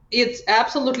It's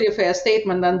absolutely a fair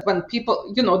statement. And when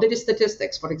people, there is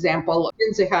statistics. For example,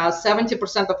 McKinsey has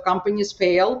 70% of companies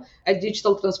fail at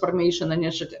digital transformation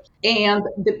initiatives. And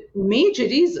the major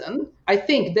reason, I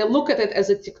think, they look at it as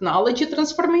a technology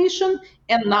transformation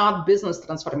and not business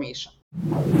transformation.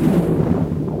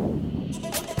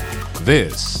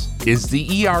 This is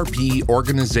the ERP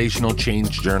Organizational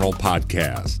Change Journal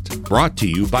podcast, brought to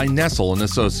you by Nestle &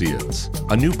 Associates,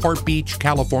 a Newport Beach,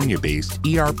 California-based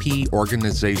ERP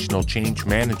organizational change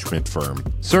management firm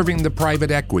serving the private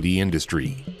equity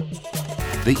industry.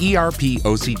 The ERP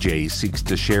OCJ seeks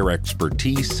to share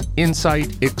expertise,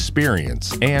 insight,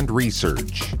 experience, and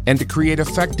research, and to create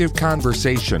effective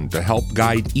conversation to help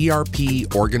guide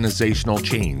ERP organizational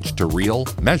change to real,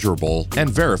 measurable,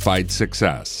 and verified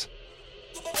success.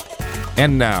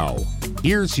 And now,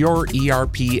 here's your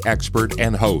ERP expert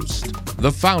and host,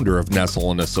 the founder of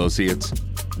Nestle & Associates,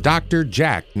 Dr.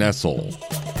 Jack Nestle.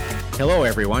 Hello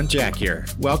everyone, Jack here.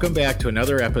 Welcome back to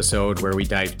another episode where we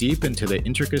dive deep into the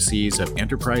intricacies of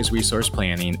enterprise resource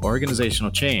planning, organizational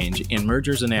change, and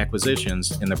mergers and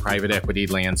acquisitions in the private equity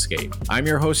landscape. I'm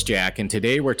your host, Jack, and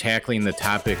today we're tackling the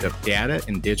topic of data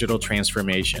and digital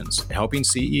transformations, helping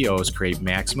CEOs create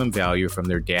maximum value from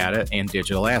their data and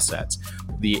digital assets.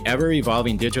 The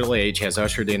ever-evolving digital age has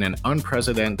ushered in an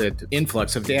unprecedented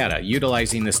influx of data.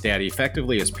 Utilizing this data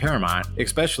effectively is paramount,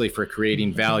 especially for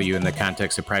creating value in the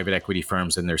context of private equity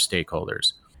firms and their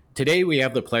stakeholders. Today, we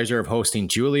have the pleasure of hosting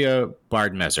Julia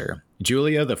Bardmesser.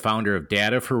 Julia, the founder of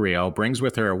Data for Real, brings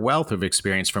with her a wealth of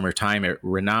experience from her time at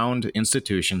renowned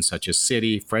institutions such as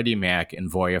Citi, Freddie Mac,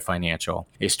 and Voya Financial.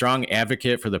 A strong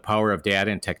advocate for the power of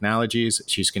data and technologies,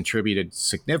 she's contributed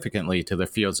significantly to the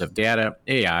fields of data,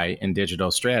 AI, and digital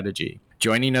strategy.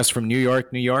 Joining us from New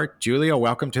York, Julia,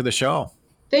 welcome to the show.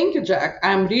 Thank you, Jack.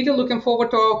 I'm really looking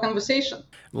forward to our conversation.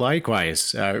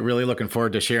 Likewise, really looking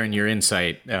forward to sharing your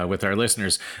insight with our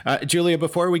listeners. Julia,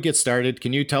 before we get started,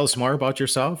 can you tell us more about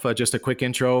yourself? Just a quick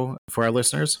intro for our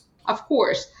listeners. Of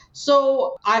course.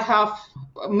 So I have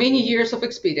many years of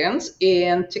experience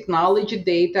in technology,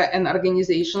 data, and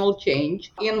organizational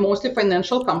change in mostly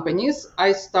financial companies.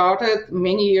 I started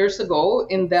many years ago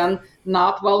in then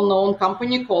not well-known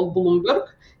company called Bloomberg,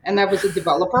 and I was a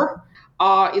developer.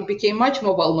 It became much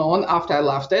more well-known after I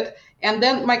left it. And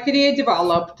then my career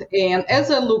developed. And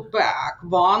as I look back,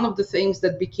 one of the things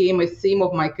that became a theme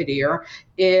of my career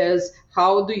is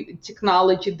how do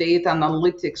technology, data,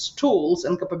 analytics tools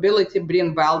and capability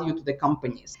bring value to the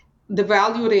companies. The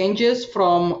value ranges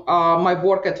from my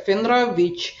work at FINRA,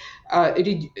 which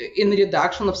in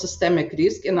reduction of systemic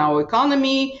risk in our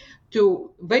economy,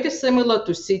 to very similar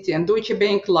to Citi and Deutsche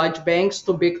Bank, large banks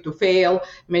too big to fail,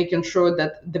 making sure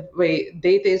that the way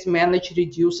data is managed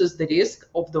reduces the risk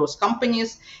of those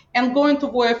companies, and going to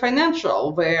Voya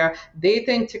Financial, where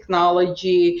data and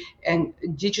technology and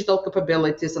digital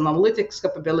capabilities, analytics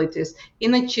capabilities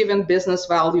in achieving business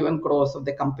value and growth of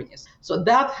the companies. So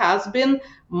that has been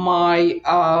my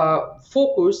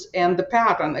focus and the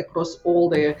pattern across all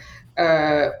the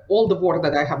work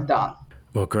that I have done.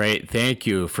 Well, great. Thank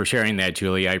you for sharing that,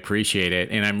 Julie. I appreciate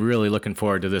it. And I'm really looking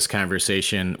forward to this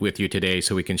conversation with you today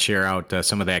so we can share out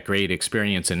some of that great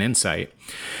experience and insight.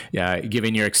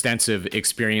 Given your extensive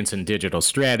experience in digital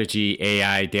strategy,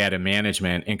 AI, data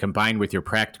management, and combined with your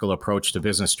practical approach to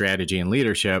business strategy and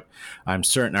leadership, I'm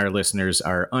certain our listeners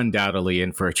are undoubtedly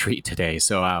in for a treat today.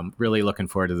 So I'm really looking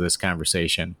forward to this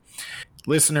conversation.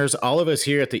 Listeners, all of us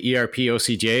here at the ERP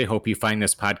OCJ hope you find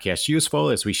this podcast useful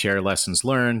as we share lessons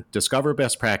learned, discover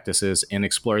best practices, and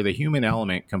explore the human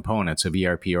element components of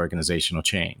ERP organizational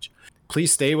change.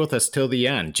 Please stay with us till the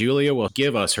end. Julia will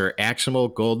give us her actionable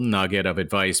golden nugget of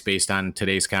advice based on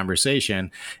today's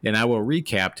conversation, and I will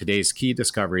recap today's key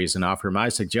discoveries and offer my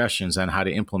suggestions on how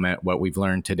to implement what we've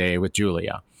learned today with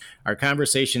Julia. Our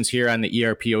conversations here on the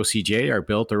ERP OCJ are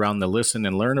built around the listen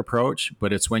and learn approach,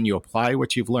 but it's when you apply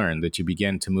what you've learned that you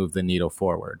begin to move the needle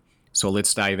forward. So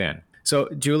let's dive in. So,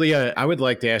 Julia, I would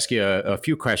like to ask you a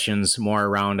few questions more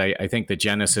around, I think, the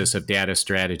genesis of data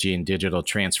strategy and digital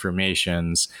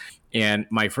transformations. And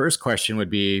my first question would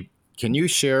be, can you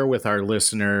share with our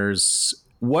listeners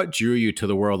what drew you to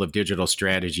the world of digital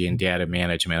strategy and data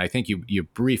management? I think you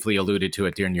briefly alluded to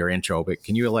it during your intro, but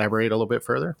can you elaborate a little bit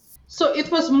further? So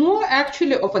it was more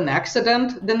actually of an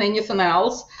accident than anything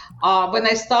else. When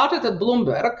I started at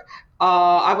Bloomberg,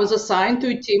 I was assigned to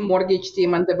a mortgage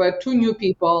team, and there were two new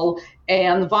people,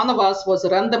 and one of us was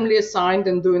randomly assigned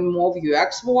in doing more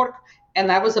UX work,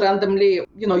 and I was randomly,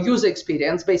 user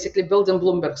experience, basically building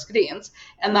Bloomberg screens,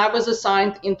 and I was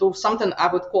assigned into something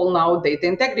I would call now data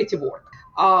integrity work.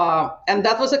 And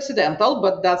that was accidental,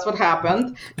 but that's what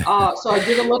happened. So I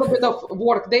did a little bit of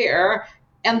work there.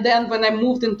 And then when I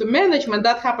moved into management,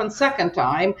 that happened second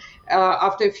time.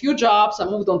 After a few jobs, I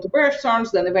moved on to Bear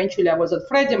Stearns. Then eventually I was at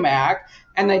Freddie Mac,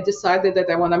 and I decided that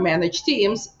I want to manage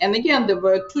teams. And again, there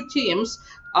were two teams.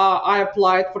 I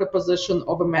applied for a position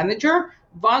of a manager.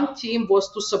 One team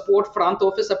was to support front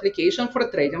office application for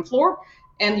a trading floor.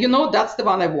 And, that's the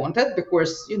one I wanted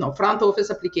because, front office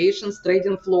applications,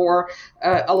 trading floor,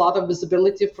 a lot of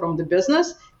visibility from the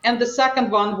business. And the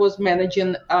second one was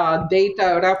managing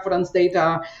reference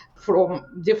data from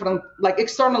different, like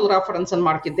external reference and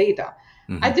market data.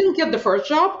 Mm-hmm. I didn't get the first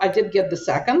job. I did get the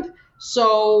second.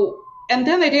 And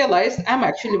then I realized I'm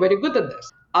actually very good at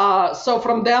this. So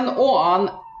from then on,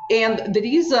 and the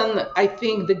reason I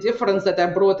think the difference that I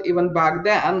brought even back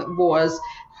then was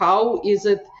how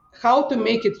to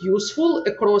make it useful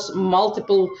across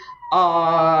multiple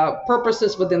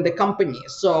purposes within the company.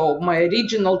 So my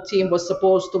regional team was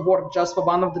supposed to work just for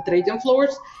one of the trading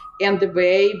floors, and the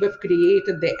way we've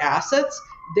created the assets,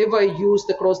 they were used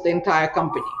across the entire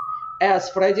company. As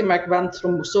Freddie Mac went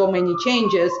through so many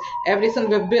changes, everything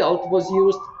we've built was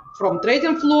used from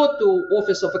trading floor to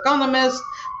office of economists,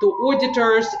 to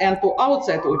auditors, and to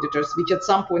outside auditors, which at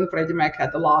some point Freddie Mac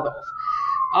had a lot of.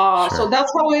 Sure. So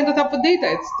that's how I ended up with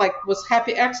data. It's was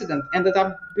happy accident, ended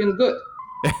up being good.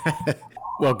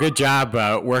 Well, good job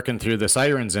working through the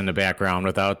sirens in the background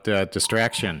without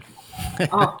distraction.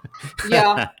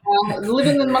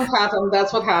 Living in Manhattan,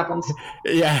 that's what happens.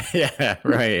 Yeah,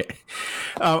 right.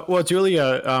 Well,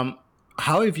 Julia,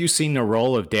 how have you seen the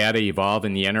role of data evolve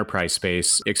in the enterprise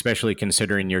space, especially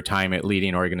considering your time at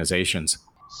leading organizations?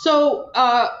 So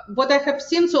what I have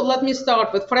seen, so let me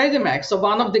start with Freddie Mac. So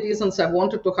one of the reasons I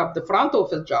wanted to have the front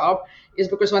office job is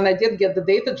because when I did get the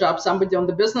data job, somebody on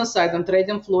the business side and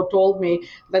trading floor told me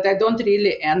that I don't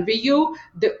really envy you.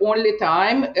 The only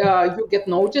time you get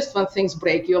noticed when things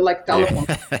break, you're like telephone.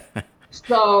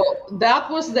 So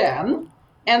that was then.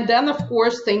 And then, of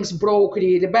course, things broke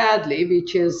really badly,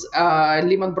 which is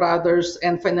Lehman Brothers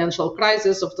and financial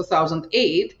crisis of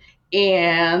 2008.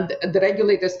 And the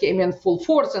regulators came in full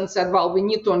force and said, well, we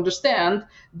need to understand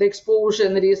the exposure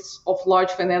and risks of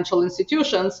large financial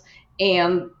institutions.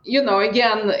 And,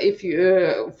 again, if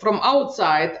you from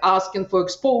outside asking for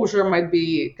exposure might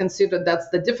be considered that's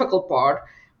the difficult part.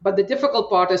 But the difficult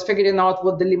part is figuring out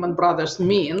what the Lehman Brothers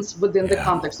means within the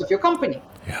context of your company.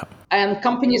 Yeah. And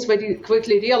companies very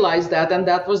quickly realized that, and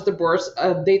that was the birth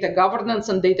of data governance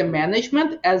and data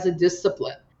management as a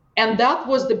discipline. And that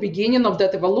was the beginning of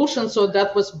that evolution. So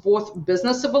that was both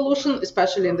business evolution,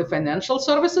 especially in the financial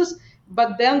services,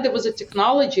 but then there was a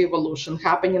technology evolution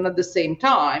happening at the same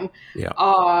time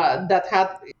that had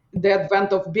the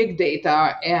advent of big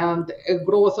data and a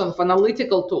growth of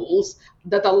analytical tools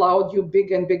that allowed you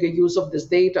bigger and bigger use of this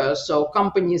data. So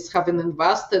companies having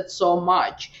invested so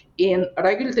much in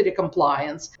regulatory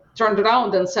compliance turned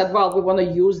around and said, well, we want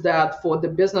to use that for the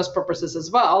business purposes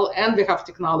as well, and we have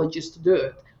technologies to do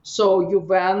it. So you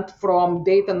went from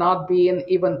data not being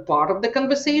even part of the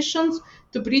conversations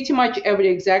to pretty much every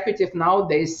executive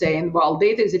nowadays saying, well,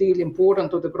 data is really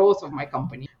important to the growth of my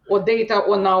company, or data,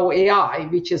 or now AI,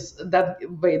 which is that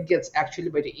way it gets actually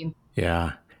very interesting.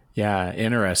 Yeah,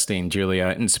 interesting,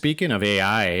 Julia. And speaking of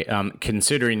AI,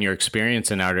 considering your experience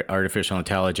in artificial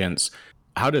intelligence,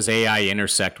 how does AI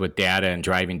intersect with data and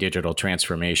driving digital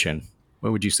transformation?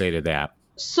 What would you say to that?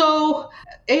 So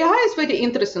AI is very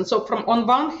interesting. So on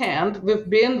one hand, we've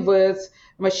been with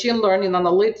machine learning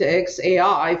analytics,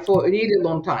 AI, for a really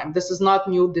long time. This is not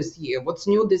new this year. What's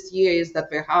new this year is that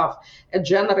we have a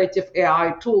generative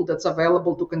AI tool that's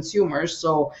available to consumers.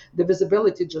 So the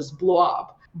visibility just blew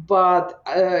up. But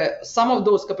some of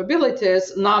those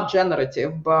capabilities, not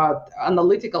generative, but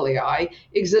analytical AI,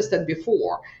 existed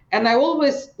before. And I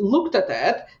always looked at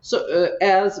it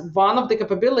as one of the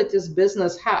capabilities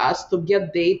business has to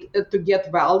get data, to get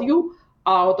value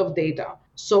out of data.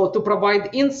 So to provide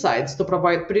insights, to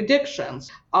provide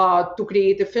predictions, to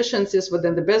create efficiencies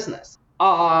within the business.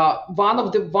 One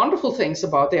of the wonderful things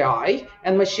about AI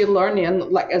and machine learning,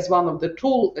 like as one of the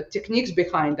techniques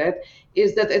behind it,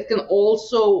 is that it can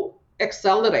also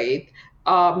accelerate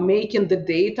making the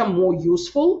data more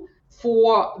useful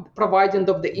for providing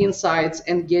of the insights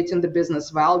and getting the business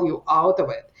value out of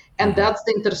it. And that's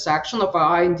the intersection of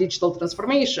AI and digital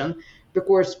transformation,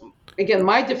 because again,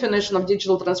 my definition of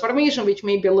digital transformation, which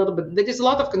may be a little bit, there is a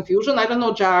lot of confusion. I don't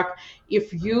know, Jack,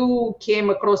 if you came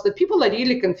across that people are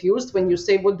really confused when you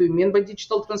say, what do you mean by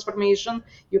digital transformation?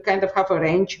 You kind of have a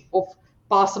range of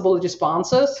possible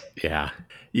responses.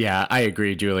 Yeah, I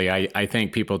agree, Julie. I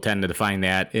think people tend to define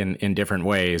that in different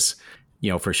ways,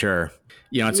 for sure.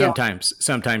 And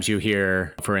sometimes you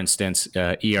hear, for instance,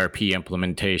 ERP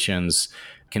implementations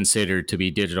considered to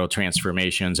be digital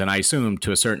transformations. And I assume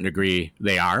to a certain degree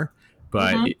they are.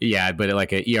 But but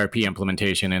like an ERP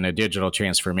implementation and a digital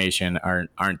transformation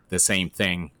aren't the same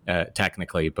thing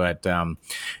technically. But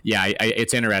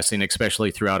it's interesting,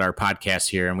 especially throughout our podcast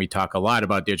here. And we talk a lot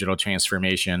about digital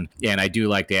transformation. And I do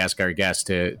like to ask our guests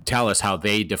to tell us how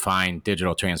they define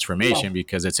digital transformation,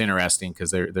 because it's interesting,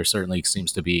 because there certainly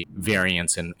seems to be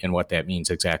variance in what that means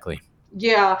exactly.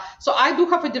 Yeah, so I do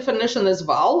have a definition as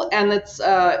well, and it's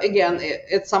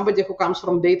it's somebody who comes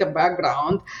from data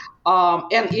background,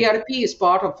 and ERP is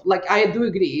part of, like, I do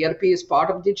agree, ERP is part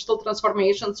of digital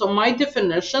transformation. So my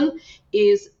definition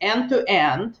is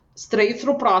end-to-end,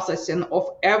 straight-through processing of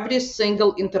every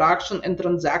single interaction and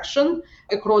transaction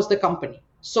across the company.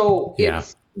 So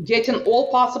it's getting all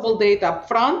possible data up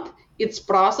front. It's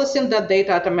processing that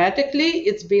data automatically.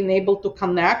 It's being able to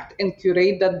connect and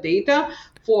curate that data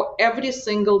for every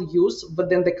single use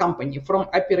within the company, from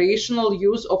operational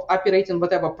use of operating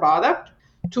whatever product,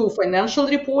 to financial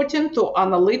reporting, to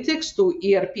analytics, to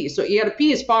ERP. So ERP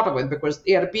is part of it, because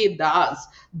ERP does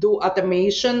do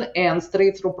automation and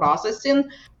straight-through processing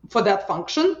for that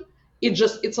function.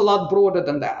 It's a lot broader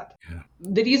than that. Yeah.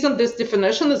 The reason this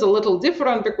definition is a little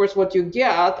different, because what you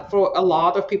get for a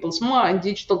lot of people's mind,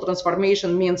 digital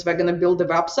transformation means we're going to build a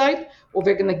website or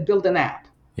we're going to build an app.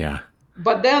 Yeah.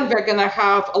 But then we're going to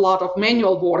have a lot of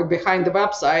manual work behind the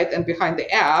website and behind the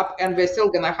app, and we're still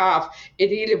going to have a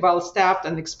really well-staffed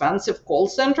and expensive call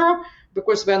center,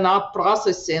 because we're not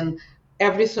processing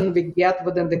everything we get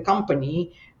within the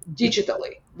company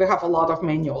digitally. We have a lot of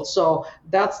manuals. So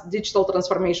that's digital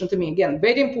transformation to me. Again,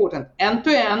 very important.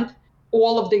 End-to-end,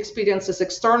 all of the experiences,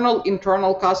 external,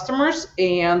 internal customers,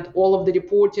 and all of the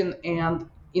reporting and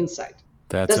insight.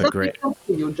 That's a great... Does that make sense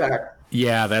to you, Jack?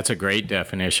 Yeah, that's a great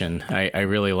definition. I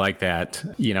really like that.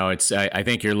 I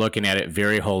think you're looking at it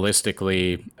very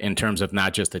holistically in terms of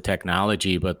not just the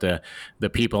technology, but the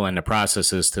people and the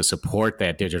processes to support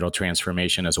that digital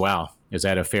transformation as well. Is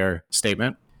that a fair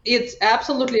statement? It's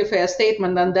absolutely a fair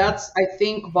statement. And that's, I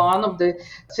think, one of the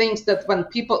things that when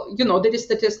people, there is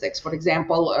statistics. For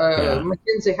example,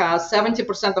 McKinsey has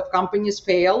 70% of companies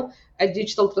fail at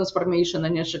digital transformation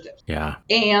initiatives. Yeah.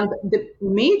 And the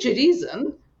major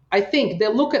reason, I think, they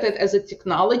look at it as a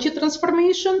technology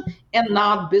transformation and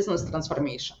not business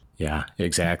transformation. Yeah,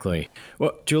 exactly.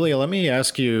 Well, Julia, let me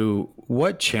ask you,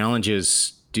 what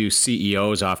challenges do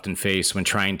CEOs often face when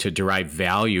trying to derive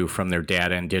value from their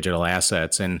data and digital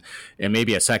assets? And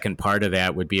maybe a second part of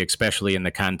that would be, especially in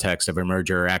the context of a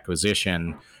merger or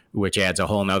acquisition, which adds a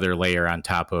whole nother layer on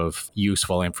top of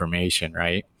useful information,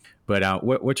 right? But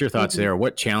what's your thoughts there?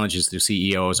 What challenges do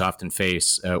CEOs often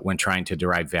face when trying to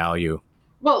derive value?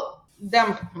 Well, there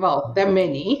are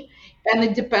many, and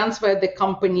it depends where the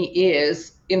company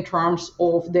is in terms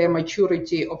of their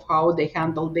maturity of how they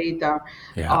handle data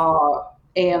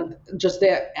and just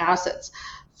their assets.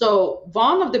 So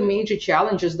one of the major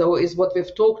challenges, though, is what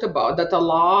we've talked about, that a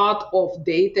lot of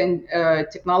data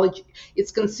and technology,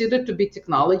 it's considered to be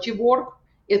technology work.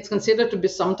 It's considered to be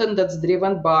something that's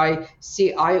driven by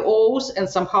CIOs, and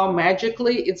somehow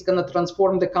magically it's going to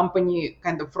transform the company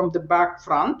kind of from the back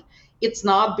front. It's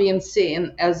not being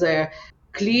seen as a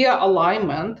clear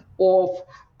alignment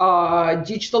of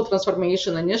digital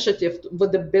transformation initiative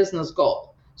with the business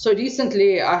goal. So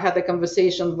recently I had a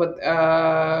conversation with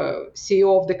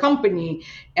CEO of the company,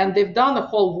 and they've done a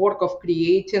whole work of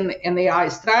creating an AI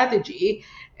strategy.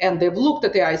 And they've looked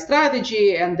at AI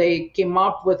strategy, and they came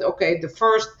up with, the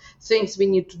first things we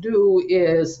need to do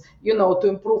is, to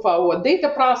improve our data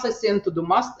processing, to do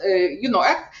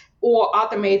or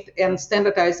automate and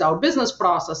standardize our business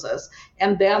processes,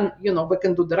 and then, we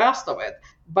can do the rest of it.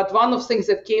 But one of the things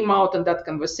that came out in that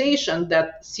conversation,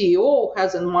 that CEO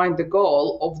has in mind the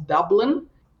goal of doubling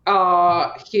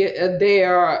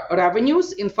their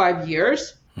revenues in 5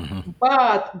 years. Mm-hmm.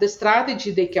 But the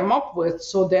strategy they came up with,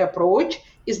 so the approach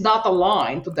is not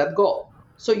aligned to that goal.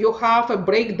 So you have a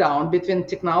breakdown between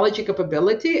technology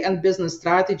capability and business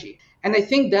strategy. And I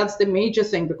think that's the major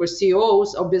thing, because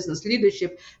CEOs or business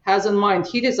leadership has in mind,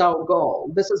 here is our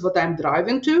goal. This is what I'm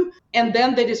driving to. And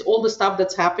then there is all the stuff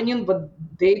that's happening with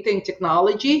data and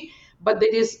technology, but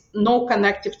there is no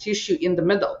connective tissue in the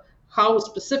middle. How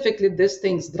specifically these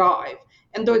things drive.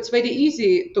 And though it's very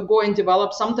easy to go and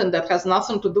develop something that has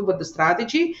nothing to do with the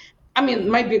strategy, it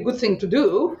might be a good thing to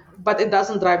do, but it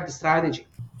doesn't drive the strategy.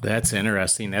 That's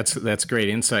interesting. That's great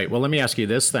insight. Well, let me ask you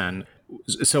this then.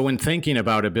 So when thinking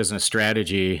about a business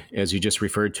strategy, as you just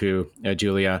referred to,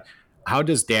 Julia, How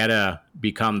does data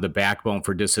become the backbone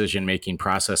for decision-making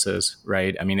processes,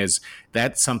 right? I mean, is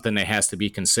that something that has to be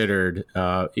considered?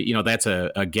 That's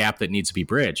a gap that needs to be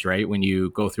bridged, right? When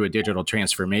you go through a digital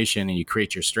transformation and you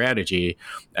create your strategy,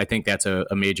 I think that's a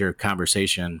major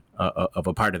conversation of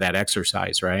a part of that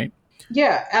exercise, right?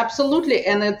 Yeah, absolutely.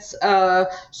 And it's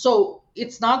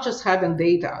not just having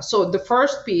data. So the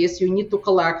first piece, you need to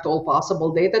collect all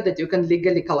possible data that you can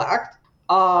legally collect.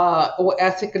 Or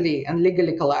ethically and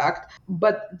legally collect.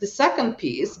 But the second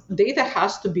piece, data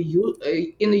has to be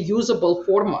in a usable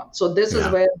format. So this is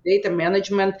where data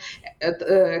management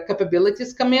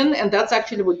capabilities come in. And that's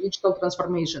actually what digital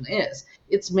transformation is.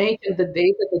 It's making the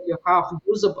data that you have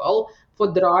usable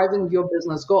for driving your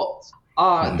business goals.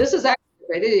 This is actually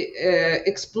very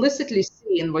explicitly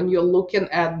seen when you're looking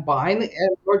at buying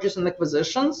mergers and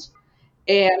acquisitions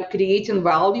and creating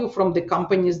value from the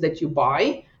companies that you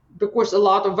buy. Because a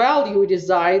lot of value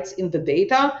resides in the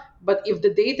data, but if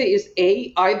the data is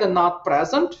either not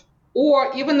present, or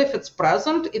even if it's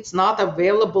present, it's not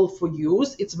available for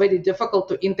use, it's very difficult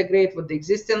to integrate with the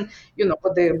existing,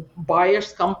 for the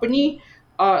buyer's company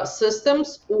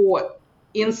systems or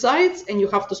insights, and you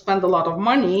have to spend a lot of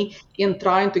money in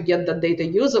trying to get that data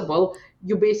usable,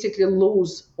 you basically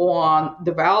lose on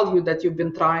the value that you've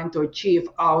been trying to achieve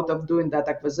out of doing that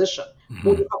acquisition.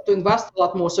 Or you have to invest a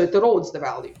lot more, so it erodes the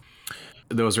value.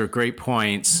 Those are great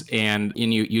points. And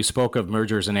you spoke of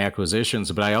mergers and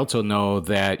acquisitions, but I also know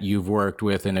that you've worked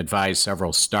with and advised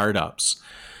several startups.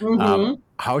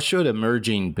 How should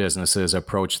emerging businesses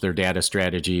approach their data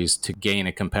strategies to gain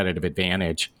a competitive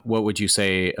advantage? What would you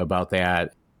say about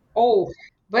that? Oh,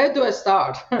 where do I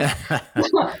start?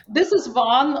 This is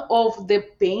one of the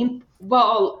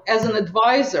as an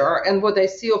advisor, and what I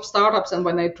see of startups, and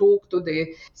when I talk to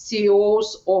the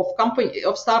CEOs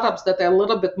of startups that are a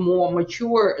little bit more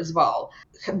mature as well,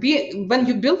 when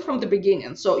you build from the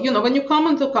beginning. So, when you come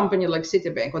into a company like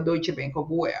Citibank or Deutsche Bank or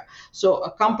Voya, so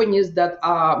companies that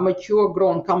are mature,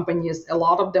 grown companies, a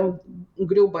lot of them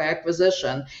grew by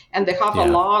acquisition, and they have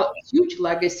huge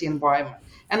legacy environment.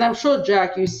 And I'm sure,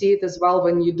 Jack, you see it as well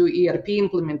when you do ERP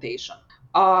implementation.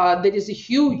 There is a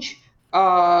huge,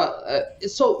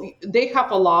 so they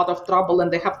have a lot of trouble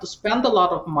and they have to spend a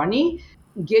lot of money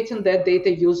getting their data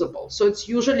usable. So it's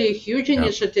usually a huge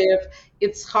initiative.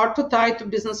 It's hard to tie to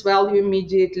business value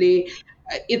immediately.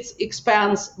 It's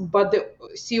expense, but the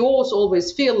CEOs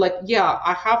always feel like,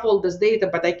 I have all this data,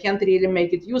 but I can't really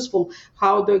make it useful.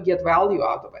 How do I get value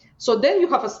out of it? So then you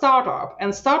have a startup,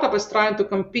 and startup is trying to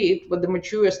compete with the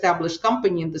mature established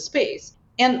company in the space.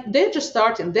 And they're just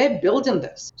starting, they're building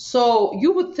this. So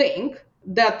you would think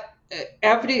that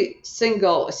every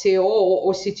single CEO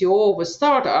or CTO of a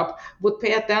startup would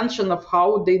pay attention of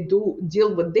how they do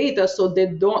deal with data, so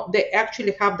they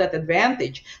actually have that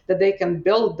advantage that they can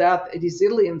build that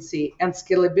resiliency and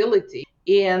scalability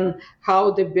in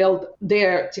how they build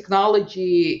their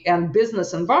technology and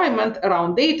business environment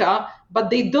around data, but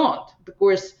they don't,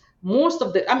 because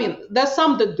there's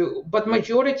some that do, but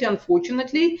majority,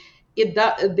 unfortunately,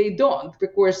 they don't,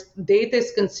 because data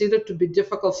is considered to be a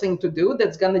difficult thing to do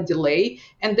that's going to delay,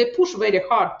 and they push very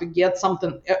hard to get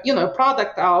something, a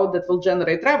product out that will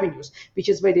generate revenues, which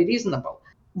is very reasonable.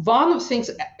 One of the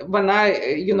things when I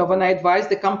advise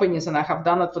the companies, and I have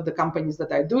done it for the companies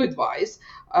that I do advise,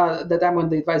 that I'm on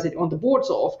the boards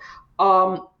of,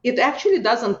 it actually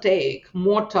doesn't take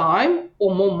more time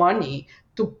or more money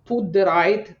to put the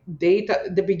right data,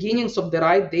 the beginnings of the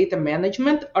right data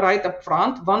management right up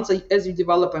front as you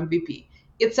develop MVP.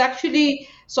 It's actually,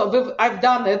 I've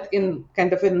done it in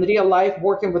real life,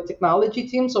 working with technology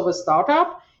teams of a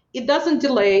startup. It doesn't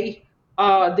delay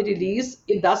the release.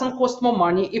 It doesn't cost more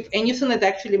money. If anything, it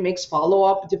actually makes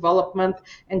follow-up development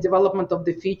and development of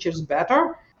the features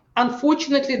better.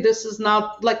 Unfortunately, this is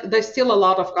not there's still a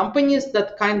lot of companies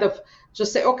that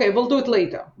just say, okay, we'll do it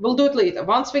later.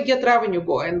 Once we get revenue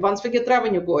going,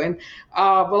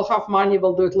 we'll have money,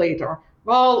 we'll do it later.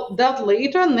 Well, that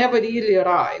later never really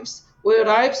arrives, or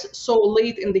arrives so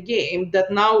late in the game that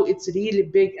now it's really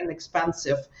big and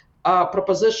expensive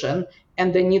proposition,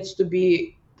 and there needs to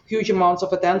be huge amounts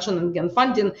of attention and again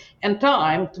funding and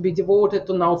time to be devoted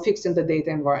to now fixing the data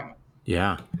environment.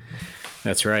 Yeah.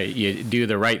 That's right. You do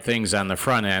the right things on the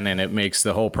front end, and it makes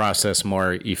the whole process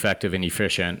more effective and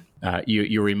efficient.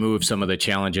 You remove some of the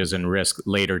challenges and risk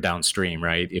later downstream,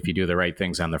 right? If you do the right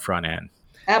things on the front end.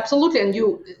 Absolutely. And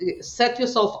you set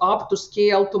yourself up to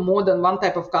scale to more than one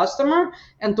type of customer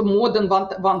and to more than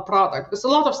one product. Because a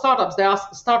lot of startups, they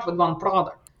start with one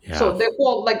product. Yeah. So they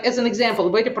all, as an example, a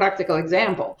very practical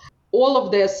example, all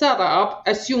of their setup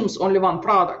assumes only one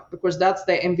product because that's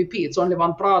their MVP. It's only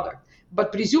one product.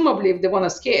 But presumably, if they want to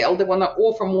scale, they want to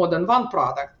offer more than one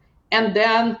product. And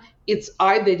then it's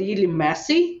either really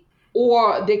messy,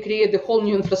 or they create a whole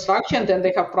new infrastructure and then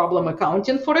they have problem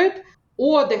accounting for it,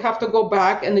 or they have to go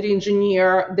back and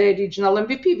re-engineer the original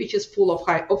MVP, which is full of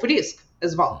risk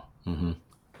as well. Mm-hmm.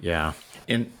 Yeah.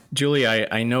 And Julie,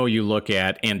 I know you look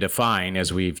at and define,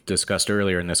 as we've discussed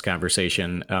earlier in this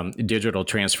conversation, digital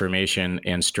transformation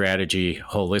and strategy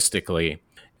holistically.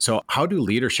 So how do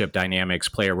leadership dynamics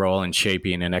play a role in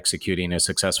shaping and executing a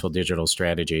successful digital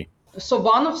strategy? So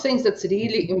one of the things that's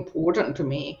really important to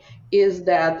me is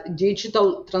that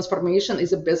digital transformation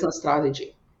is a business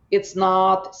strategy. It's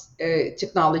not a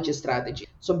technology strategy.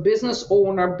 So business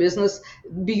owner, business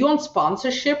beyond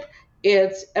sponsorship,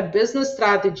 it's a business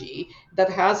strategy that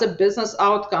has a business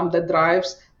outcome that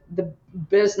drives the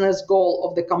business goal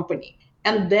of the company.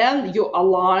 And then you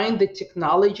align the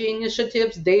technology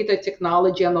initiatives, data,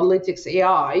 technology, analytics,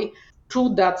 AI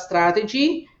to that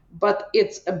strategy, but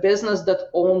it's a business that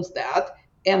owns that.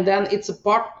 And then it's a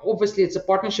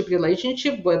partnership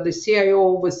relationship with the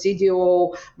CIO, with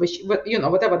CDO,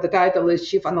 whatever the title is,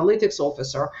 Chief Analytics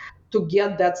Officer, to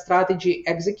get that strategy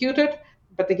executed.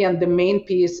 But again, the main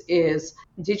piece is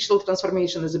digital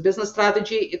transformation is a business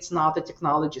strategy. It's not a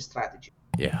technology strategy.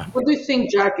 Yeah. What do you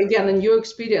think, Jack? Again, in your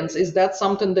experience, is that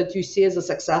something that you see as a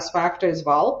success factor as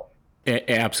well?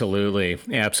 Absolutely.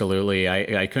 Absolutely.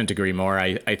 I couldn't agree more.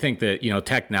 I think that,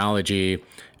 technology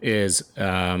is,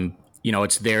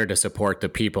 it's there to support the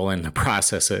people and the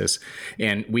processes.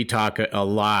 And we talk a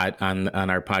lot on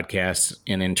our podcast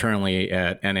and internally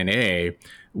at NNA,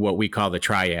 what we call the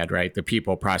triad, right? The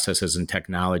people, processes, and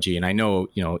technology. And I know,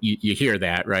 you hear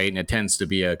that, right? And it tends to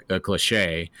be a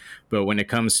cliche, but when it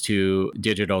comes to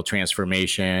digital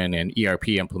transformation and ERP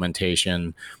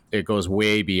implementation, it goes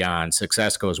way beyond,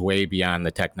 success goes way beyond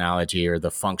the technology or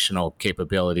the functional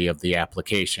capability of the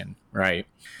application, right?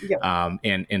 Yeah.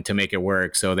 And to make it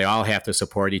work. So they all have to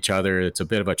support each other. It's a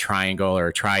bit of a triangle or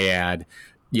a triad.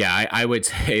 Yeah, I would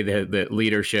say that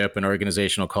leadership and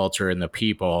organizational culture and the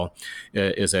people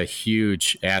is a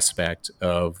huge aspect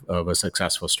of a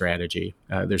successful strategy.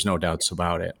 There's no doubts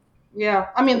about it. Yeah,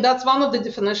 I mean, that's one of the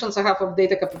definitions I have of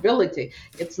data capability.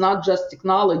 It's not just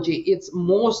technology. It's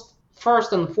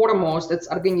first and foremost, it's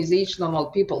organizational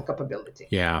people capability.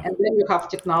 Yeah. And then you have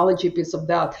technology piece of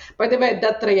that. By the way,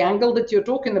 that triangle that you're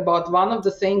talking about, one of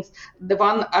the things, the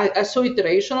one I saw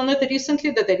iteration on it recently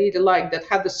that I really liked, that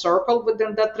had a circle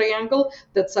within that triangle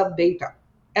that said data.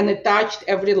 And it touched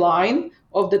every line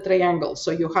of the triangle.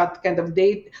 So you had kind of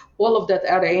all of that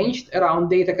arranged around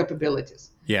data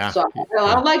capabilities. Yeah. So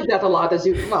I like that a lot, as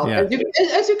you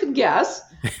could guess.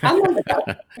 I love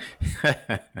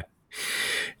that.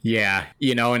 Yeah.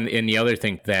 And the other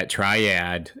thing, that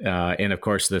triad, and of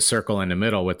course the circle in the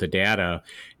middle with the data,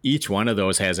 each one of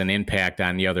those has an impact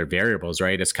on the other variables,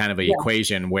 right? It's kind of an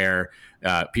equation where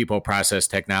people, process,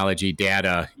 technology,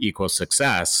 data equals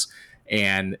success.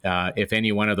 And if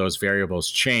any one of those variables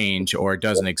change or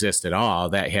doesn't exist at all,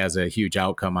 that has a huge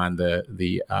outcome on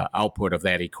the output of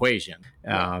that equation.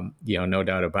 No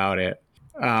doubt about it.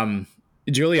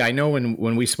 Julie, I know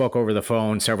when we spoke over the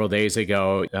phone several days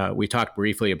ago, we talked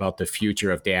briefly about the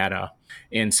future of data.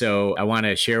 And so I want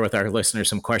to share with our listeners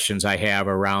some questions I have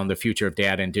around the future of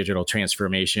data and digital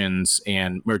transformations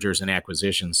and mergers and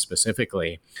acquisitions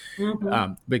specifically.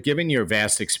 Mm-hmm. But given your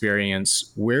vast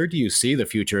experience, where do you see the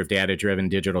future of data-driven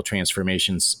digital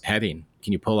transformations heading?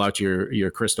 Can you pull out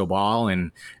your crystal ball,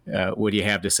 and what do you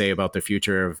have to say about the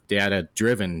future of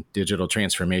data-driven digital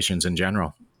transformations in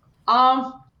general?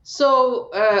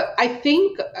 So I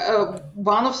think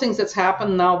one of the things that's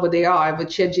happened now with AI, with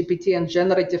ChatGPT and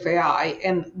generative AI,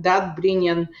 and that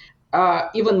bringing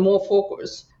even more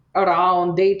focus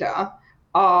around data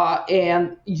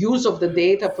and use of the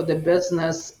data for the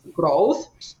business growth,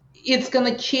 it's going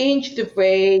to change the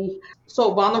way. So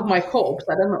one of my hopes,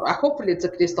 I don't know, hopefully it's a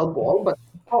crystal ball, but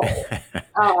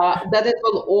that it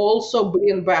will also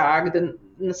bring back the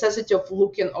necessity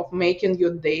of making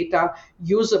your data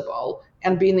usable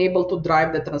and being able to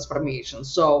drive the transformation.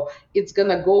 So it's going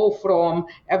to go from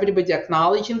everybody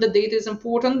acknowledging the data is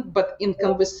important, but in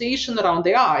conversation around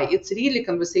AI, it's really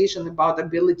conversation about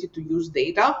ability to use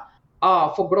data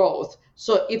for growth.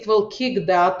 So it will kick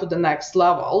that to the next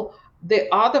level.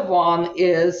 The other one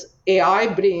is AI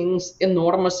brings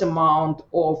enormous amount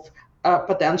of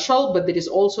potential, but there is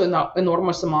also an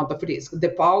enormous amount of risk. The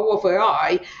power of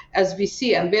AI, as we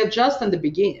see, and we're just in the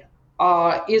beginning,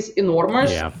 is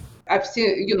enormous. Yeah. I've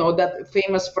seen, that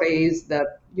famous phrase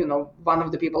that, one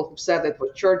of the people who said it was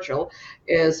Churchill,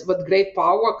 is with great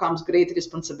power comes great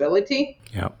responsibility.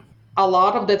 Yeah. a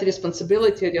lot of that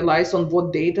responsibility relies on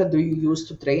what data do you use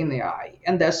to train AI.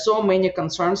 And there's so many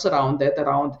concerns around it,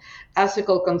 around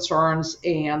ethical concerns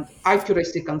and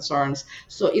accuracy concerns.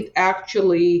 So it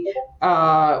actually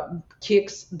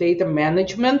kicks data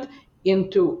management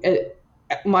into a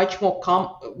much more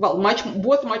much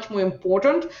more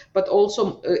important, but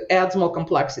also adds more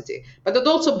complexity. But it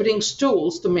also brings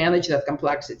tools to manage that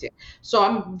complexity. So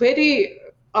I'm very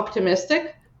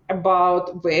optimistic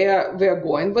about where we're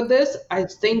going with this. I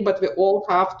think, but we all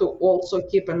have to also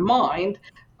keep in mind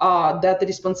that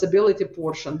responsibility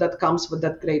portion that comes with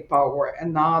that great power,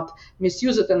 and not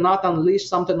misuse it and not unleash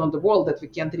something on the world that we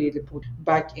can't really put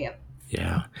back in.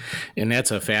 Yeah. And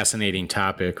that's a fascinating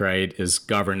topic, right? Is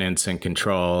governance and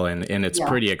control. And it's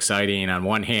pretty exciting on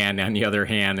one hand. On the other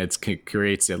hand, it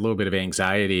creates a little bit of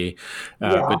anxiety.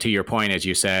 But to your point, as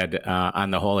you said,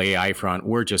 on the whole AI front,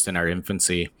 we're just in our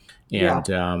infancy.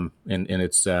 And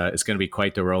it's going to be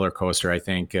quite the roller coaster, I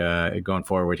think, going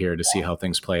forward here to see how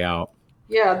things play out.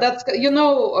 Yeah, that's, there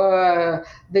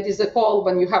is a whole,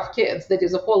 when you have kids, there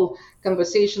is a whole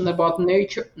conversation about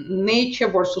nature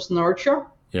versus nurture.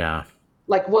 Yeah.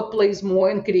 Like what plays more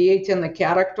in creating a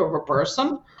character of a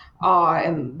person.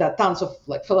 And there are tons of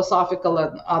like philosophical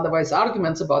and otherwise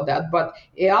arguments about that. But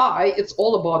AI, it's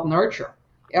all about nurture.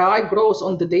 AI grows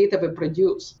on the data we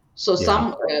produce. So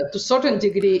to a certain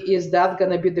degree, is that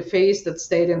going to be the face that's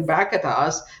staring back at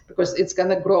us, because it's going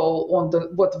to grow on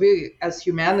what we as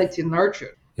humanity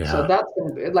nurtured. Yeah. So that's going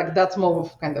to be like, that's more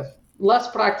of kind of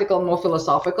less practical, more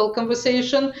philosophical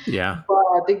conversation. Yeah.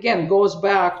 But again, goes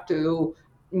back to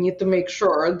need to make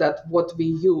sure that what we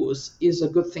use is a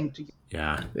good thing to use.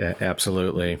 Yeah,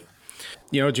 absolutely.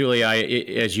 Julie,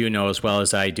 as you know as well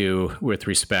as I do, with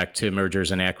respect to mergers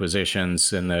and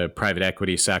acquisitions in the private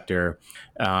equity sector,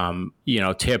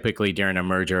 typically during a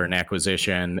merger and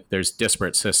acquisition, there's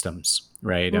disparate systems,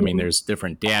 right? Mm-hmm. I mean, there's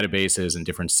different databases and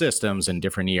different systems and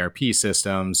different ERP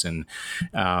systems, and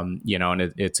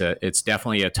and it's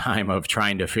definitely a time of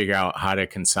trying to figure out how to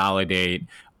consolidate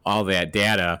all that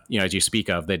data, as you speak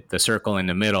of, the circle in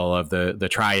the middle of the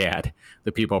triad,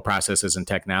 the people, processes, and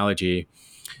technology.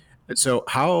 So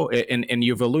how, and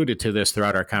you've alluded to this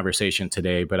throughout our conversation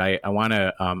today, but I want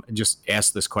to just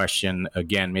ask this question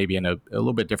again, maybe in a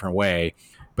little bit different way,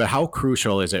 but how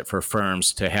crucial is it for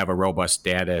firms to have a robust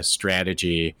data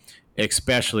strategy,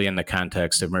 especially in the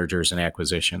context of mergers and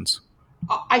acquisitions?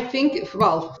 I think,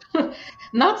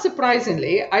 not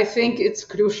surprisingly, I think it's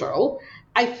crucial.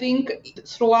 I think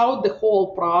throughout the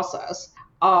whole process,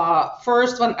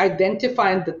 first, when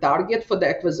identifying the target for the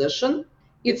acquisition,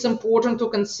 it's important to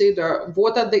consider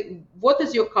what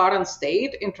is your current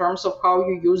state in terms of how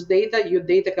you use data, your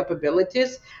data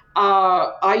capabilities.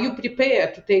 Are you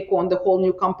prepared to take on the whole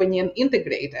new company and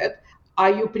integrate it?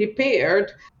 Are you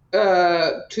prepared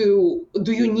do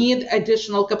you need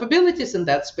additional capabilities in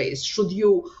that space? Should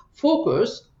you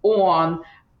focus on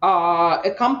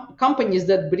companies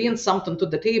that bring something to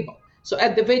the table? So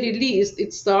at the very least,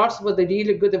 it starts with a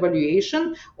really good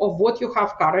evaluation of what you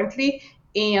have currently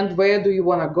and where do you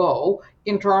want to go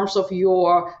in terms of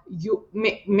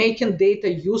making data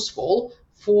useful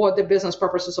for the business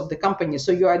purposes of the company.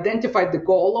 So you identified the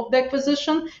goal of the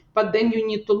acquisition, but then you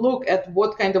need to look at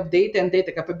what kind of data and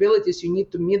data capabilities you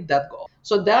need to meet that goal.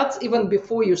 So that's even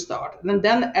before you start. And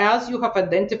then as you have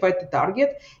identified the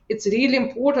target, it's really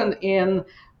important in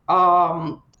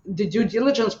the due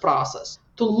diligence process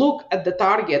to look at the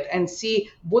target and see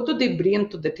what do they bring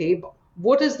to the table.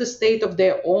 What is the state of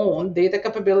their own data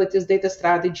capabilities, data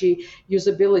strategy,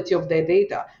 usability of their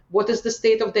data? What is the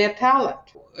state of their talent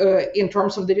in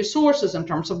terms of the resources, in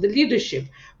terms of the leadership?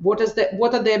 What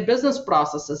are their business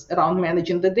processes around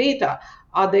managing the data?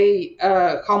 Are they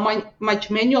how much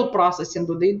manual processing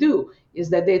do they do? Is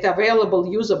the data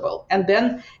available, usable? And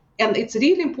it's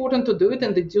really important to do it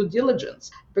in the due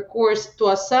diligence, because to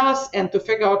assess and to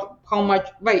figure out how much,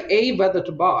 whether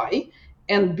to buy,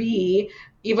 and B,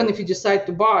 even if you decide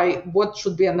to buy, what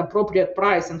should be an appropriate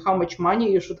price and how much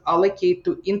money you should allocate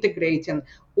to integrating,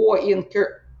 or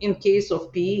in case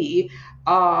of PE,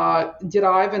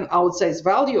 derive an outsized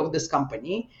value of this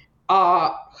company,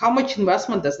 how much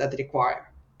investment does that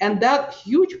require? And that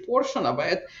huge portion of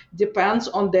it depends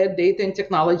on their data and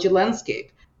technology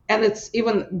landscape. And it's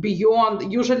even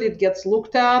beyond, usually it gets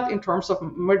looked at in terms of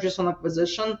mergers and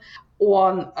acquisition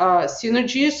on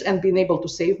synergies and being able to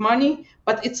save money,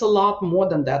 but it's a lot more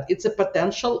than that. It's a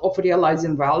potential of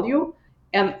realizing value,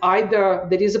 and either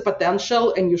there is a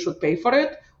potential and you should pay for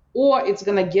it, or it's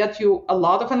going to get you a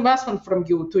lot of investment from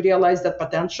you to realize that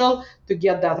potential to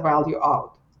get that value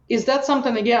out. Is that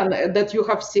something, again, that you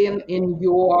have seen in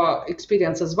your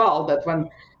experience as well, that when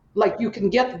Like you can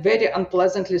get very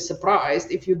unpleasantly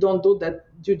surprised if you don't do that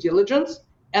due diligence.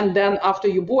 And then after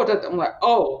you bought it, I'm like,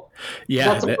 oh,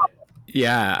 Yeah, that's a problem.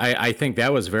 yeah, I think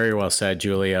that was very well said,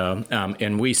 Julia.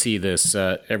 And we see this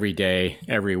every day,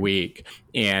 every week.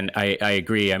 And I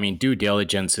agree. I mean, due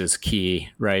diligence is key,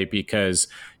 right? Because,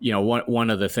 one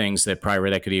of the things that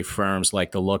private equity firms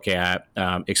like to look at,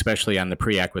 especially on the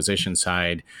pre-acquisition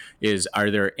side, is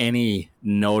are there any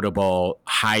notable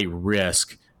high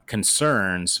risk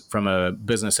concerns from a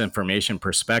business information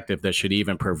perspective that should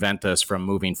even prevent us from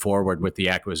moving forward with the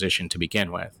acquisition to begin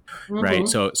with, right?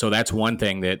 So that's one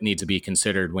thing that needs to be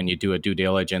considered when you do a due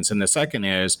diligence. And the second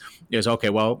is okay,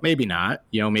 well, maybe not.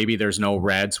 Maybe there's no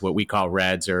reds, what we call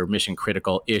reds or mission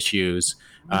critical issues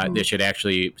that should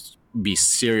actually be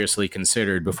seriously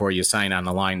considered before you sign on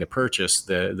the line to purchase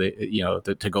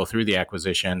to go through the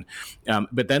acquisition.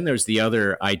 But then there's the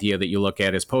other idea that you look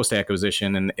at is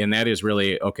post-acquisition, and that is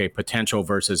really, okay, potential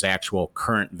versus actual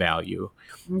current value.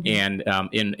 And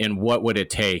in what would it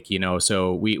take?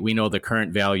 So we know the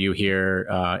current value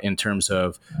here in terms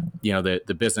of,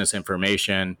 the business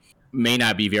information may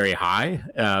not be very high,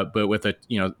 but with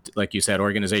like you said,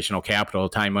 organizational capital,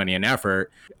 time, money, and effort,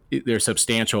 there's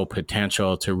substantial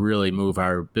potential to really move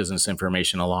our business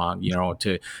information along,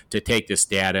 to take this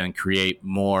data and create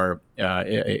more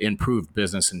improved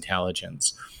business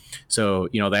intelligence. So,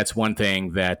 that's one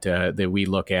thing that we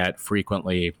look at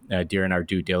frequently during our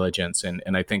due diligence.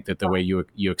 And I think that the way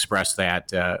you expressed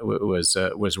that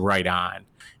was right on.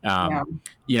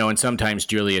 And sometimes,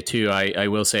 Julia, too, I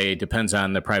will say it depends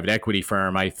on the private equity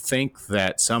firm. I think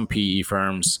that some PE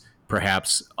firms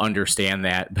perhaps understand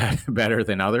that better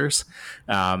than others.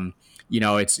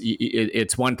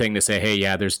 It's one thing to say, hey,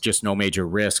 yeah, there's just no major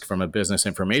risk from a business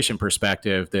information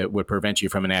perspective that would prevent you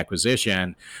from an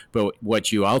acquisition. But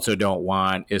what you also don't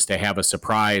want is to have a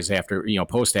surprise after,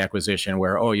 post acquisition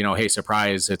where, hey,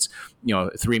 surprise, it's,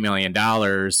 $3 million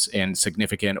in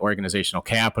significant organizational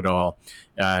capital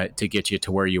to get you to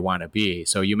where you want to be.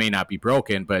 So you may not be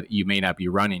broken, but you may not be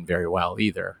running very well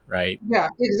either, right? Yeah,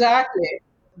 exactly.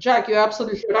 Jack, you're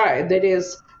absolutely right. There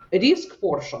is a risk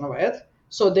portion of it.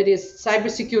 So there is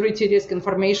cybersecurity risk,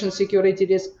 information security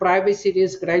risk, privacy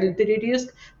risk, regulatory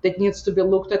risk that needs to be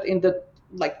looked at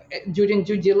during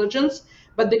due diligence.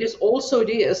 But there is also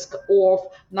risk of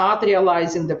not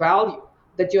realizing the value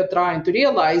that you're trying to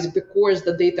realize because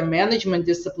the data management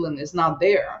discipline is not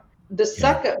there.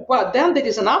 But then there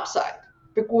is an upside,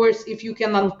 because if you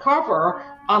can uncover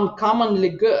uncommonly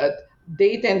good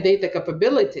data and data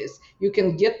capabilities, you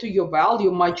can get to your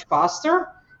value much faster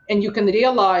and you can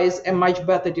realize a much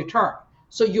better return.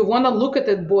 So you want to look at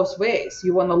it both ways.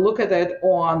 You want to look at it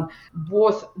on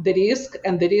both the risk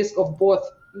and the risk of both,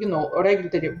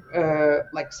 regulatory,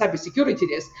 like cybersecurity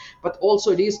risk, but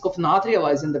also risk of not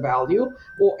realizing the value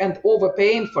and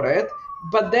overpaying for it.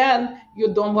 But then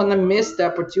you don't want to miss the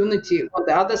opportunity on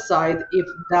the other side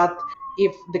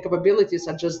if the capabilities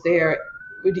are just there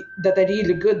that are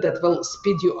really good, that will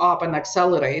speed you up and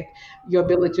accelerate your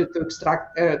ability to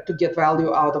extract, to get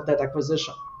value out of that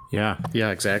acquisition. Yeah,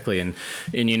 exactly. And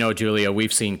Julia,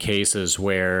 we've seen cases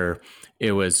where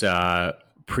it was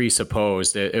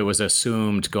presupposed, it was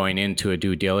assumed going into a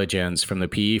due diligence from the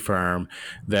PE firm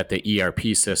that the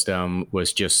ERP system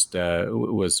was just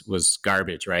was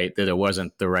garbage, right? That it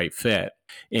wasn't the right fit.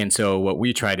 And so what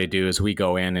we try to do is we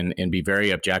go in and be very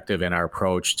objective in our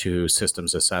approach to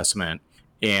systems assessment.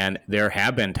 And there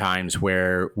have been times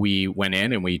where we went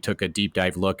in and we took a deep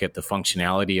dive look at the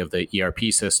functionality of the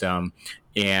ERP system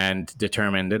and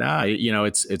determined that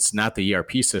it's not the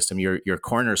ERP system. Your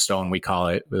cornerstone, we call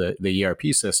it, the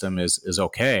ERP system is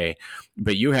okay,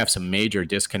 but you have some major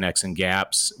disconnects and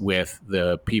gaps with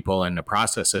the people and the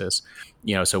processes.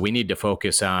 So we need to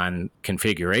focus on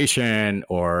configuration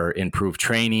or improve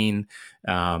training.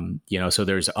 So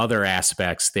there's other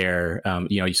aspects there, so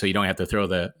you don't have to throw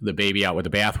the baby out with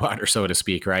the bathwater, so to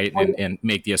speak, right? And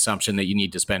make the assumption that you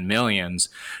need to spend millions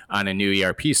on a new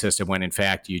ERP system when in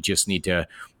fact you just need to,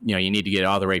 you need to get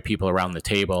all the right people around the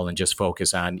table and just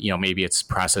focus on, maybe it's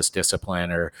process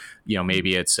discipline or,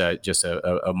 maybe it's just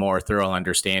a more thorough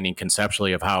understanding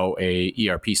conceptually of how a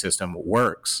ERP system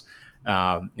works.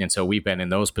 And so we've been in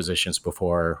those positions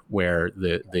before where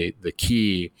the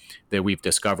key that we've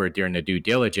discovered during the due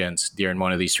diligence during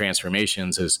one of these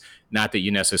transformations is not that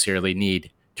you necessarily need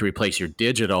to replace your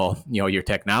digital, your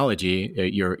technology,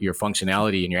 your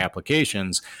functionality and your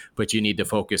applications, but you need to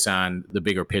focus on the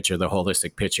bigger picture, the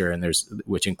holistic picture, and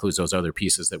which includes those other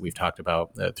pieces that we've talked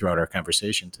about throughout our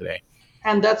conversation today.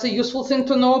 And that's a useful thing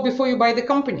to know before you buy the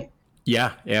company.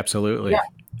 Yeah, absolutely.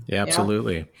 Yeah,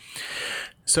 absolutely. Yeah.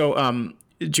 So,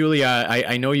 Julia,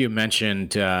 I know you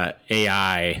mentioned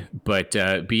AI,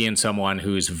 but being someone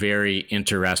who's very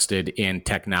interested in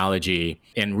technology,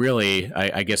 and really,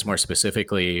 I guess more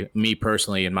specifically, me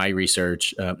personally in my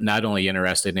research, not only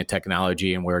interested in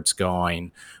technology and where it's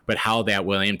going, but how that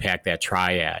will impact that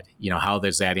triad. How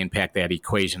does that impact that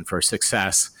equation for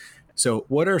success? So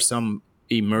what are some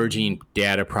emerging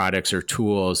data products or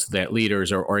tools that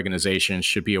leaders or organizations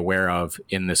should be aware of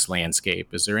in this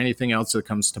landscape? Is there anything else that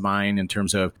comes to mind in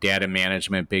terms of data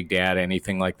management, big data,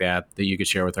 anything like that you could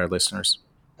share with our listeners?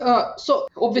 So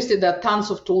obviously there are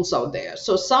tons of tools out there.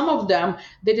 So some of them,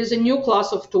 there is a new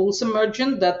class of tools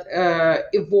emerging that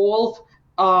evolve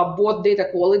both data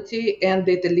quality and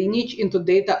data lineage into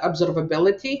data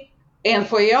observability. And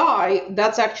for AI,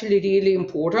 that's actually really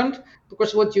important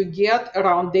because what you get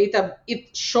around data,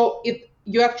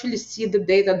 you actually see the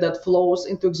data that flows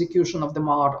into execution of the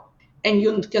model. And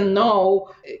you can know,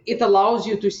 it allows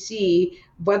you to see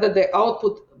whether the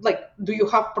output, do you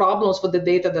have problems with the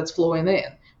data that's flowing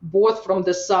in, both from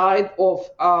the side of,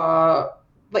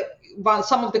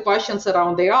 some of the questions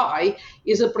around AI,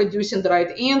 is it producing the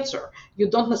right answer? You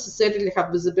don't necessarily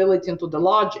have visibility into the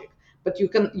logic, but you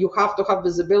have to have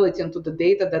visibility into the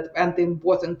data that went in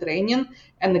both in training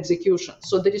and execution.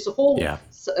 So there is a whole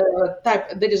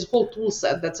tool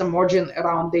set that's emerging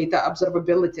around data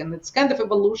observability, and it's kind of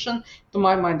evolution, to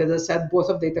my mind, as I said, both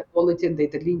of data quality and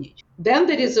data lineage. Then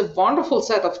there is a wonderful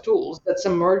set of tools that's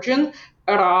emerging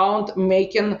around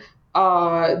making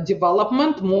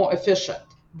development more efficient.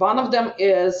 One of them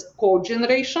is code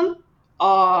generation.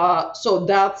 So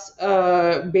that's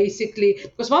basically,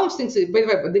 because one of the things,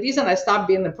 the reason I stopped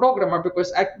being a programmer,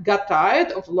 because I got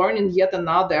tired of learning yet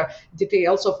another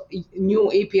details of new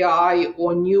API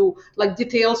or new,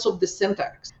 details of the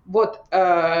syntax. But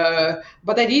I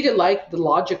really like the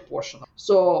logic portion.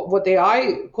 So what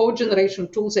AI code generation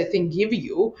tools, I think, give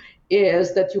you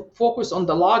is that you focus on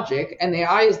the logic, and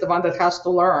AI is the one that has to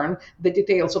learn the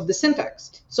details of the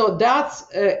syntax. So that's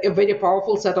a very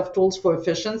powerful set of tools for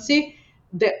efficiency.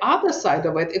 The other side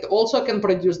of it also can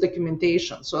produce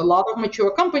documentation. So a lot of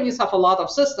mature companies have a lot of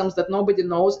systems that nobody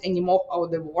knows anymore how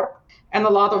they work, and a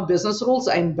lot of business rules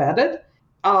are embedded.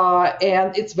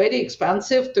 And it's very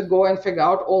expensive to go and figure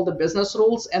out all the business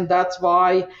rules, and that's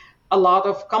why a lot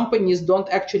of companies don't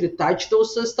actually touch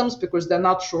those systems because they're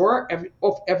not sure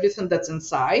of everything that's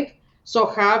inside. So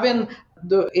having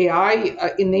the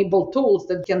AI-enabled tools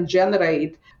that can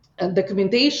generate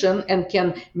documentation and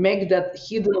can make that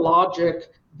hidden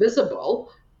logic visible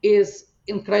is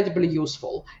incredibly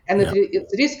useful. And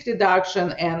it's risk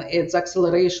reduction and it's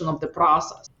acceleration of the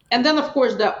process. And then, of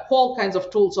course, the whole kinds of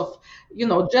tools of,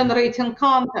 generating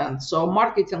content, so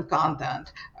marketing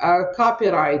content,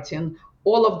 copywriting,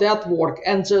 all of that work,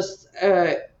 and just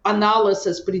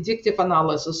analysis, predictive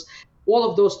analysis. All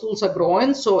of those tools are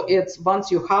growing. So it's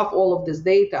once you have all of this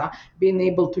data, being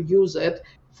able to use it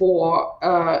for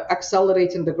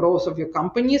accelerating the growth of your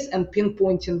companies and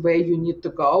pinpointing where you need to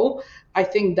go. I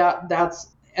think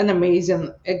that's an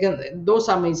amazing, again, those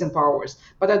are amazing powers.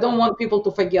 But I don't want people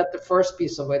to forget the first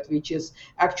piece of it, which is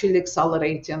actually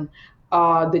accelerating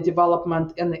the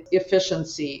development and the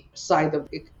efficiency side of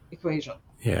the equation.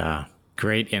 Yeah,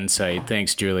 great insight.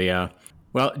 Thanks, Julia.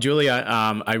 Well, Julia,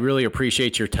 I really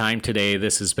appreciate your time today.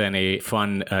 This has been a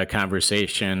fun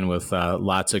conversation with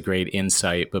lots of great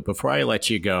insight. But before I let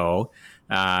you go,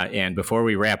 and before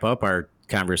we wrap up our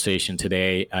conversation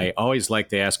today, I always like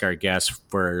to ask our guests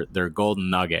for their golden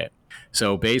nugget.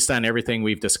 So based on everything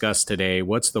we've discussed today,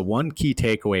 what's the one key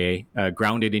takeaway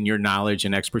grounded in your knowledge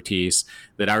and expertise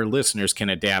that our listeners can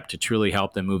adapt to truly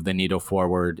help them move the needle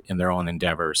forward in their own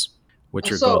endeavors? What's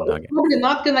your golden nugget? So probably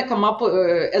not going to come up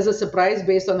as a surprise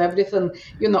based on everything,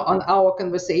 on our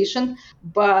conversation,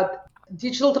 but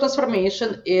digital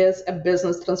transformation is a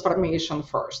business transformation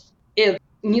first. It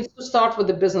needs to start with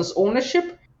the business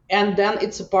ownership, and then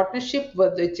it's a partnership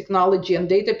with the technology and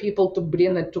data people to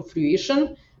bring it to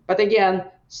fruition. But again,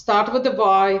 start with the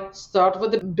why, start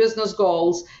with the business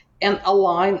goals, and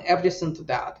align everything to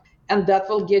that. And that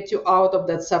will get you out of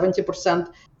that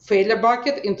 70% failure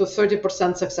bucket into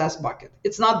 30% success bucket.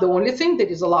 It's not the only thing, there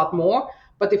is a lot more,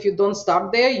 but if you don't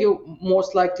start there, you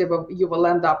most likely you will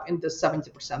end up in the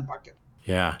 70% bucket.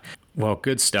 Yeah, well,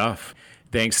 good stuff.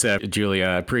 Thanks, Julia.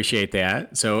 I appreciate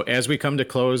that. So as we come to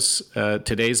close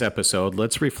today's episode,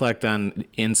 let's reflect on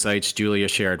insights Julia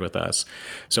shared with us.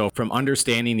 So from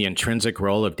understanding the intrinsic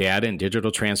role of data and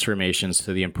digital transformations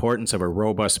to the importance of a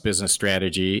robust business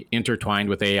strategy intertwined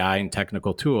with AI and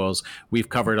technical tools, we've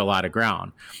covered a lot of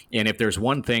ground. And if there's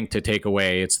one thing to take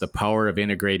away, it's the power of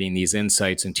integrating these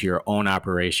insights into your own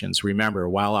operations. Remember,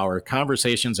 while our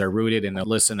conversations are rooted in the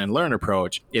listen and learn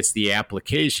approach, it's the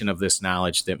application of this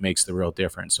knowledge that makes the real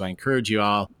difference. So I encourage you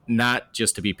all not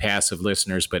just to be passive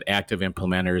listeners, but active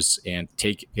implementers and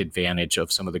take advantage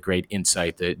of some of the great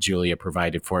insight that Julia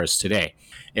provided for us today.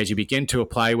 As you begin to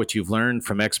apply what you've learned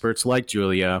from experts like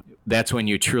Julia, that's when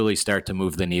you truly start to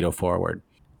move the needle forward.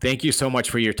 Thank you so much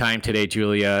for your time today,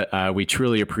 Julia. We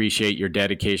truly appreciate your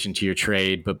dedication to your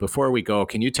trade. But before we go,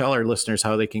 can you tell our listeners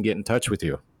how they can get in touch with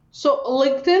you? So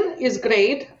LinkedIn is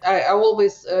great. I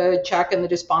always check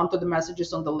and respond to the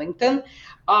messages on the LinkedIn.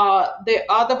 The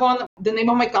other one, the name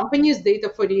of my company is Data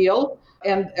for Real,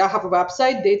 and I have a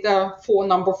website,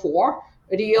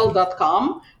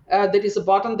 data4real.com. There is a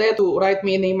button there to write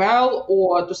me an email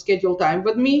or to schedule time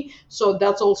with me. So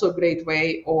that's also a great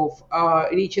way of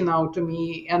reaching out to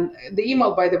me. And the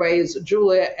email, by the way, is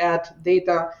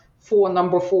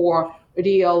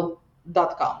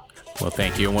julia@data4real.com. Well,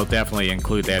 thank you. And we'll definitely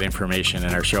include that information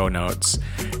in our show notes.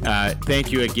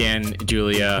 Thank you again,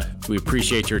 Julia. We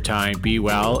appreciate your time. Be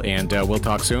well, and we'll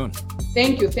talk soon.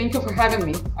 Thank you. Thank you for having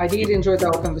me. I really enjoyed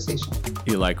our conversation.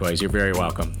 You likewise. You're very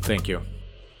welcome. Thank you.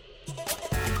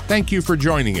 Thank you for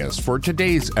joining us for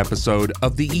today's episode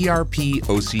of the ERP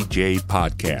OCJ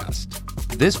podcast.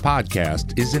 This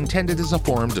podcast is intended as a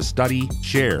forum to study,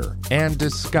 share, and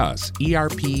discuss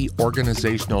ERP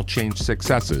organizational change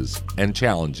successes and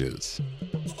challenges.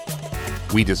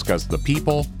 We discuss the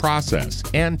people, process,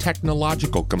 and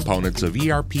technological components of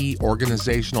ERP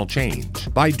organizational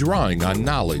change by drawing on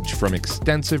knowledge from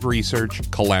extensive research,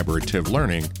 collaborative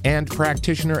learning, and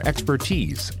practitioner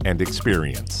expertise and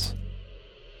experience.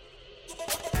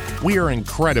 We are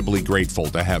incredibly grateful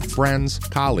to have friends,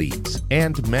 colleagues,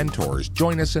 and mentors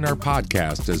join us in our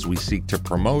podcast as we seek to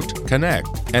promote, connect,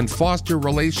 and foster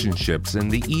relationships in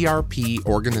the ERP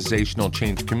organizational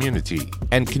change community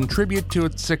and contribute to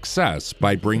its success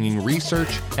by bringing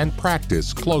research and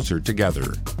practice closer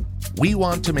together. We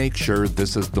want to make sure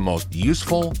this is the most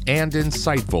useful and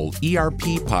insightful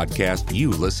ERP podcast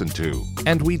you listen to,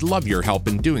 and we'd love your help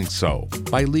in doing so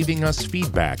by leaving us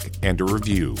feedback and a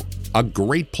review. A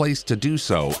great place to do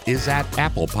so is at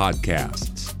Apple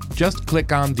Podcasts. Just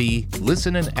click on the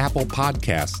Listen in Apple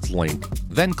Podcasts link,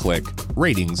 then click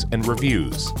Ratings and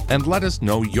Reviews, and let us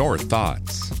know your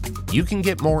thoughts. You can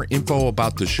get more info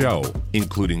about the show,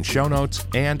 including show notes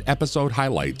and episode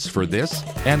highlights for this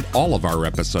and all of our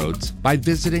episodes, by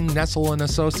visiting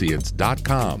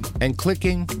nestleandassociates.com and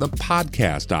clicking the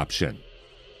podcast option.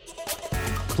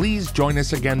 Please join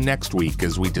us again next week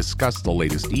as we discuss the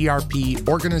latest ERP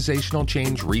organizational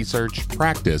change research,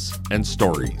 practice, and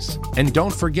stories. And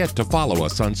don't forget to follow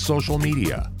us on social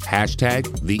media,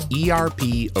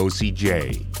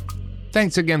 #TheERPOCJ.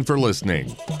 Thanks again for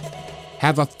listening.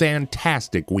 Have a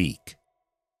fantastic week.